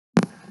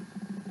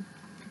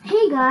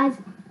guys,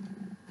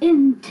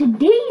 in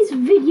today's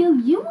video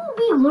you will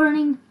be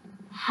learning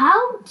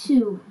how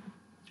to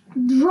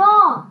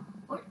draw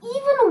or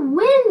even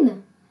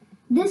win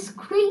this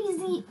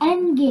crazy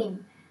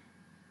endgame.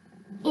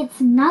 It's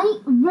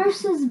knight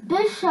versus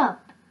bishop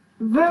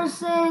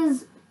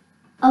versus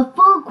a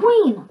full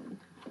queen.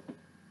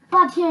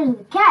 But here's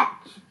the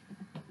catch.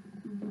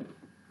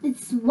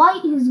 It's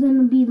white who's going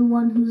to be the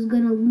one who's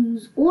going to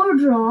lose or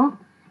draw,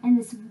 and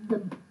it's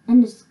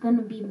going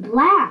to be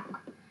black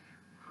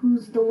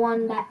who's the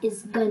one that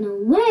is going to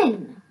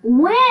win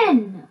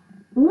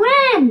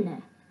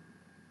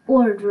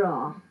or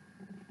draw.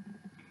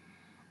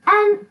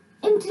 And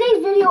in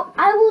today's video,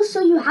 I will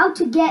show you how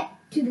to get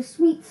to the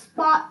sweet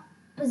spot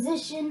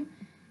position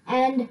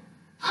and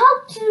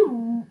how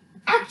to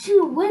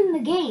actually win the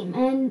game,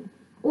 and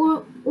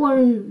or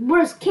in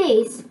worst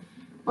case,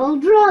 I'll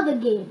draw the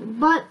game.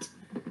 But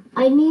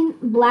I mean,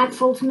 black's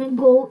ultimate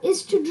goal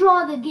is to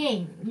draw the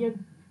game.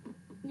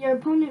 Your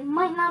opponent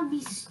might not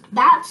be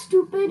that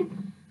stupid,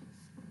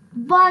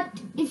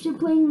 but if you're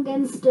playing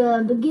against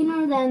a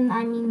beginner, then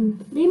I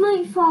mean, they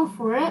might fall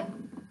for it.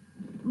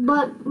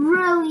 But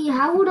really,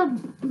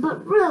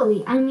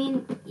 I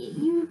mean,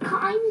 it's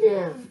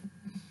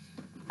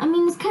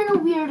kind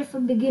of weird if a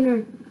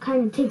beginner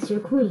kind of takes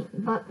your queen.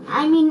 But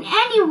I mean,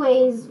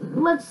 anyways,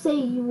 let's say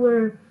you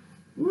were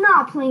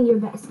not playing your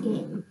best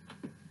game.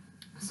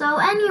 So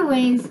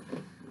anyways,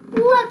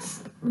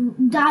 let's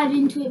dive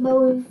into it.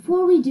 But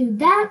before we do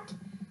that,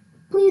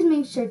 please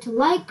make sure to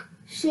like,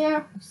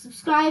 share,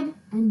 subscribe,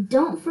 and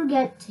don't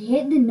forget to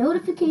hit the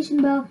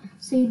notification bell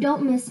so you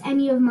don't miss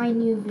any of my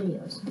new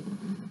videos.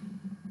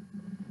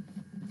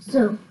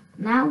 So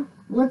now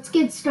let's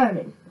get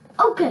started.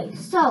 Okay,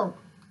 so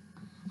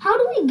how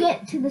do we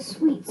get to the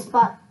sweet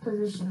spot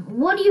position?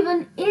 What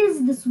even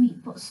is the sweet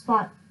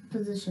spot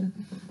position?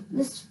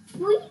 The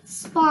sweet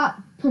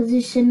spot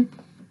position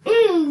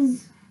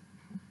is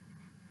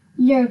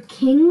your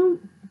king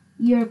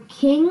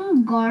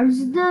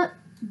guards the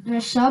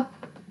bishop,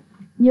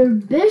 your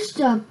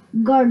bishop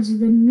guards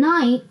the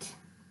knight,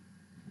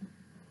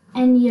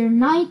 and your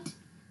knight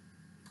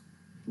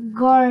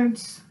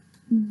guards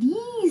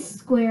these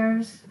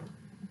squares,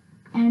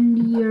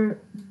 and your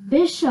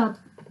bishop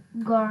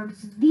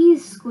guards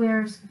these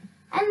squares,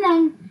 and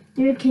then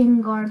your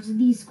king guards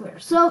these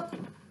squares. So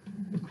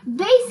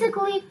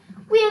basically,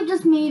 we have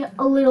just made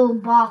a little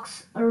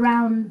box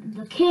around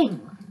the king.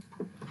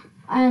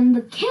 And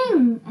the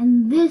king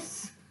and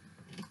this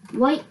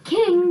white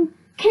king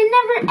can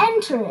never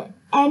enter it.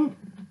 And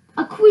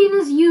a queen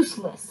is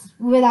useless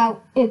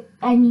without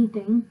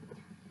anything,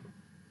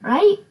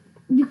 right?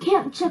 You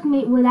can't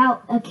checkmate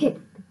without a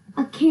king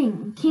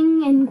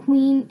and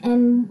queen,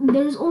 and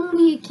there's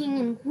only a king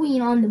and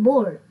queen on the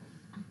board.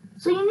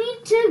 So you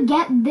need to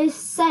get this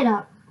set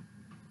up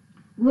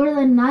where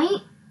the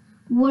knight,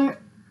 where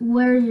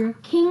your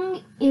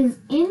king is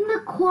in the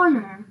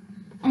corner,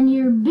 and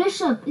your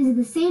bishop is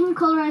the same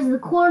color as the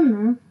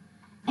corner,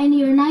 and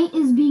your knight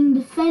is being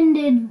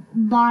defended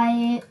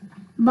by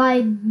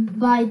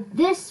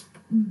this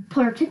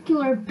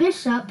particular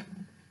bishop.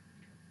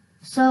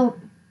 So,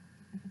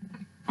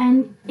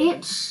 and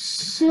it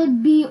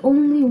should be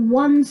only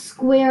one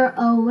square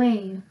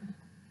away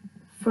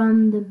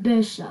from the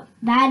bishop.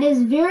 That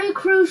is very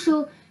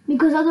crucial,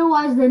 because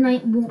otherwise the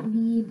knight won't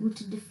be able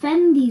to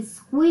defend these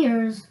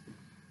squares,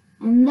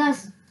 and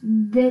thus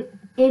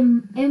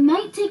it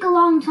might take a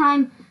long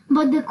time,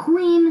 but the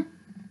queen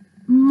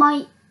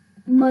might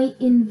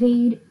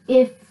invade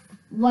if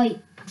white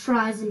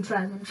tries and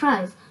tries and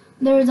tries.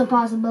 There is a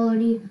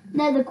possibility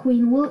that the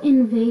queen will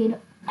invade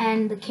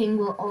and the king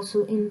will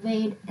also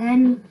invade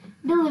and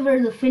deliver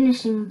the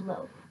finishing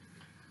blow.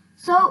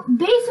 So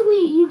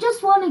basically, you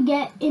just want to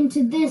get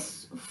into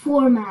this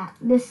format,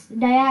 this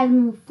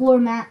diagonal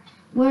format,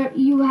 where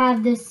you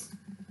have this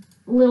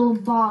little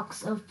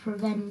box of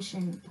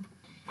prevention.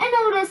 And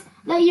notice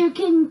that your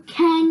king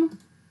can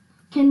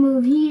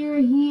move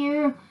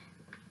here.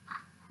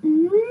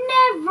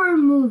 Never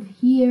move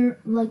here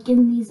like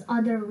in these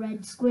other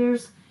red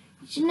squares.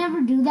 You should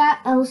never do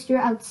that, else you're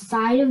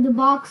outside of the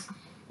box.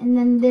 And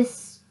then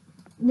this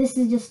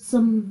is just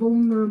some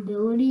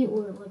vulnerability,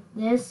 or like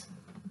this.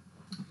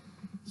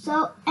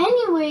 So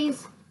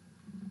anyways,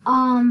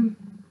 now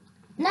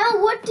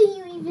what do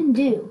you even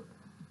do?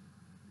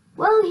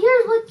 Well,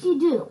 here's what you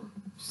do.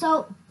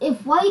 So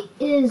if white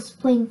is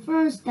playing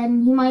first,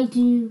 then he might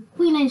do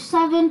queen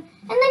h7, and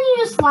then you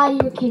just slide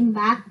your king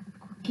back,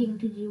 king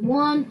to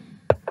g1,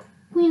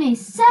 queen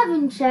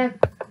a7 check,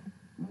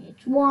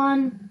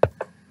 h1,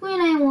 queen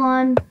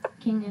a1,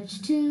 king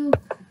h2,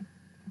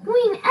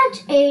 queen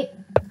h8,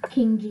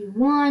 king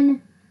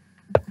g1,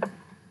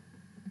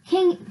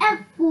 king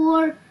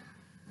f4.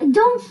 I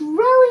don't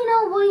really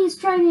know what he's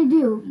trying to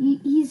do.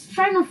 He's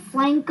trying to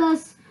flank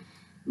us,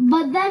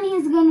 but then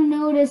he's going to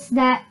notice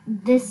that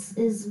this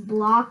is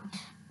blocked,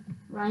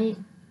 right?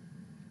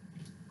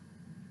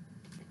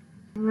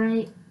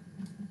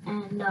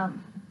 And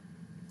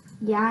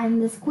yeah,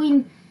 and this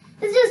queen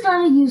is just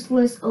on a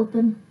useless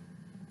open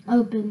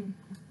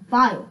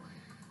file.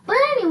 But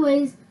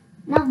anyways,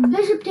 now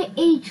bishop to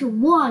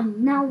h1.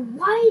 Now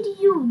why do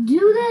you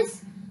do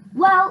this?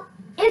 Well,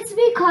 it's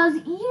because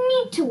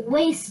you need to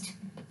waste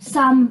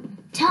some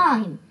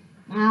time.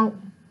 Now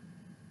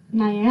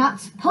you're not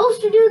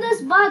supposed to do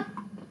this, but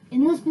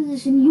in this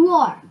position you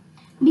are.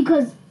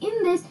 Because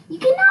in this, you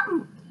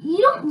don't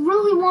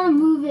really want to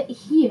move it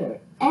here.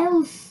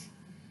 Else,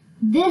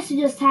 this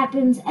just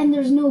happens and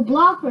there's no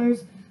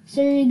blockers.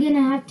 So you're going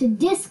to have to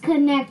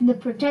disconnect the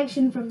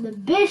protection from the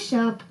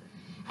bishop.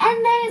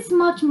 And then it's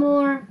much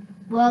more,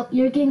 well,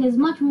 your king is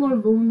much more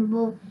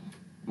vulnerable.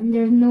 And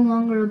there's no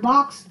longer a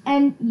box.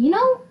 And,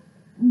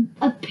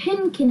 a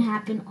pin can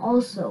happen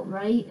also,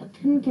 right? A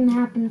pin can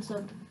happen,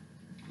 so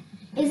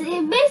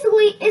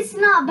it's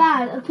not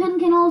bad. A pin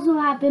can also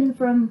happen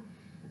from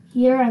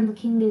here, and the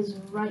king is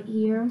right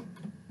here.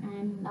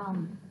 And,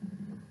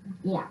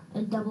 yeah,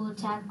 a double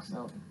attack,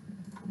 so.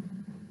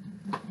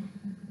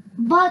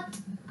 But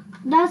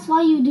that's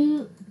why you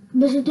do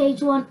bishop to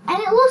h1. And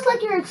it looks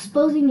like you're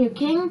exposing your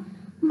king,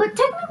 but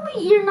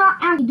technically you're not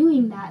actually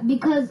doing that,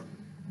 because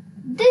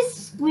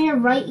this square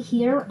right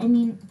here, I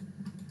mean,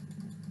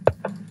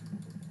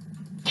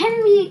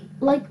 can be,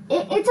 like,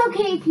 it's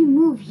okay if you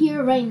move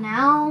here right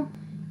now,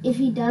 if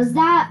he does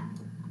that,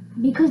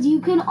 because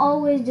you can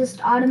always just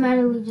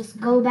automatically just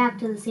go back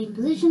to the same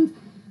positions.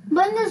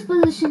 But in this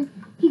position,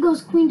 he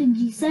goes queen to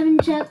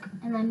g7 check,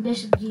 and then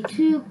bishop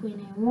g2,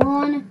 queen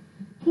a1,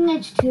 king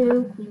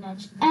h2, queen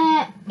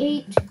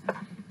h8,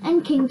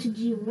 and king to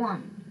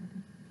g1.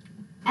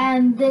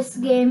 And this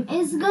game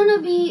is gonna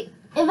be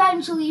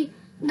eventually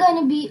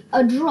gonna be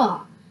a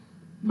draw.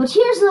 But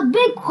here's the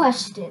big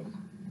question.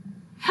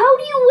 How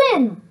do you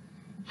win?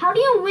 How do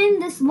you win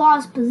this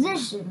lost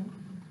position?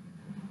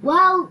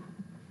 Well,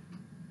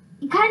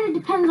 it kind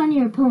of depends on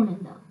your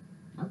opponent,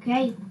 though.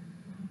 Okay?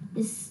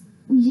 Because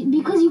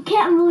you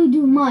can't really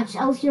do much,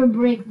 else you're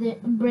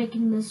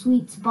breaking the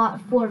sweet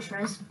spot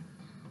fortress.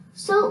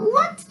 So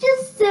let's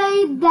just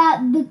say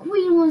that the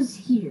queen was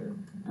here.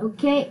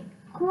 Okay?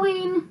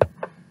 Queen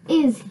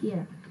is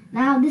here.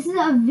 Now, this is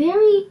a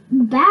very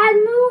bad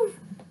move,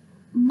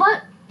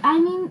 but, I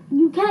mean,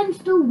 you can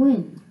still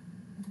win.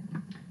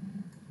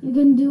 You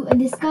can do a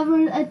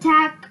discovered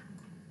attack.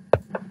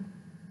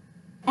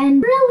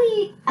 And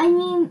really, I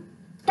mean,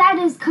 that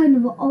is kind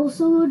of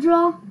also a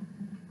draw,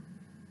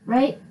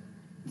 right?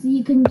 So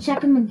you can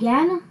check him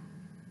again.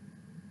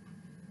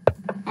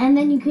 And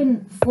then you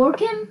can fork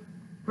him,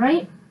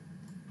 right?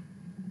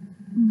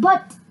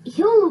 But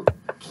he'll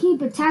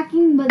keep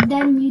attacking, but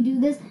then you do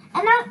this.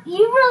 And now you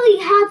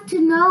really have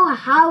to know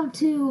how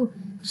to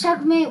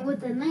checkmate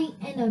with a knight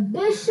and a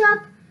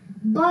bishop.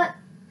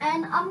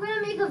 And I'm going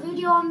to make a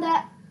video on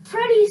that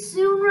pretty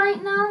soon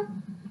right now.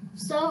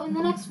 So in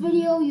the next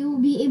video, you will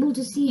be able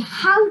to see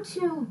how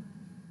to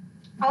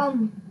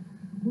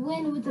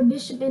win with a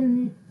bishop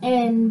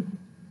and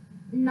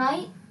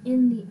knight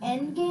in the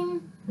end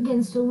game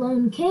against a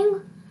lone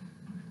king.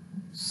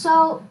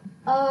 So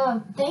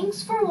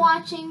thanks for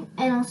watching,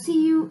 and I'll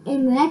see you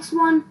in the next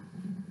one.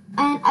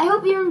 And I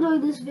hope you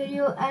enjoyed this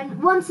video.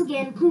 And once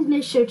again, please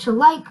make sure to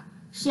like,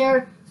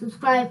 share,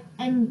 subscribe,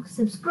 and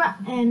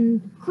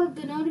click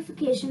the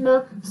notification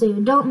bell so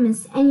you don't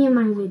miss any of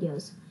my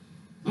videos.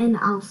 And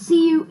I'll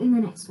see you in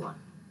the next one.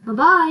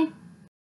 Bye-bye.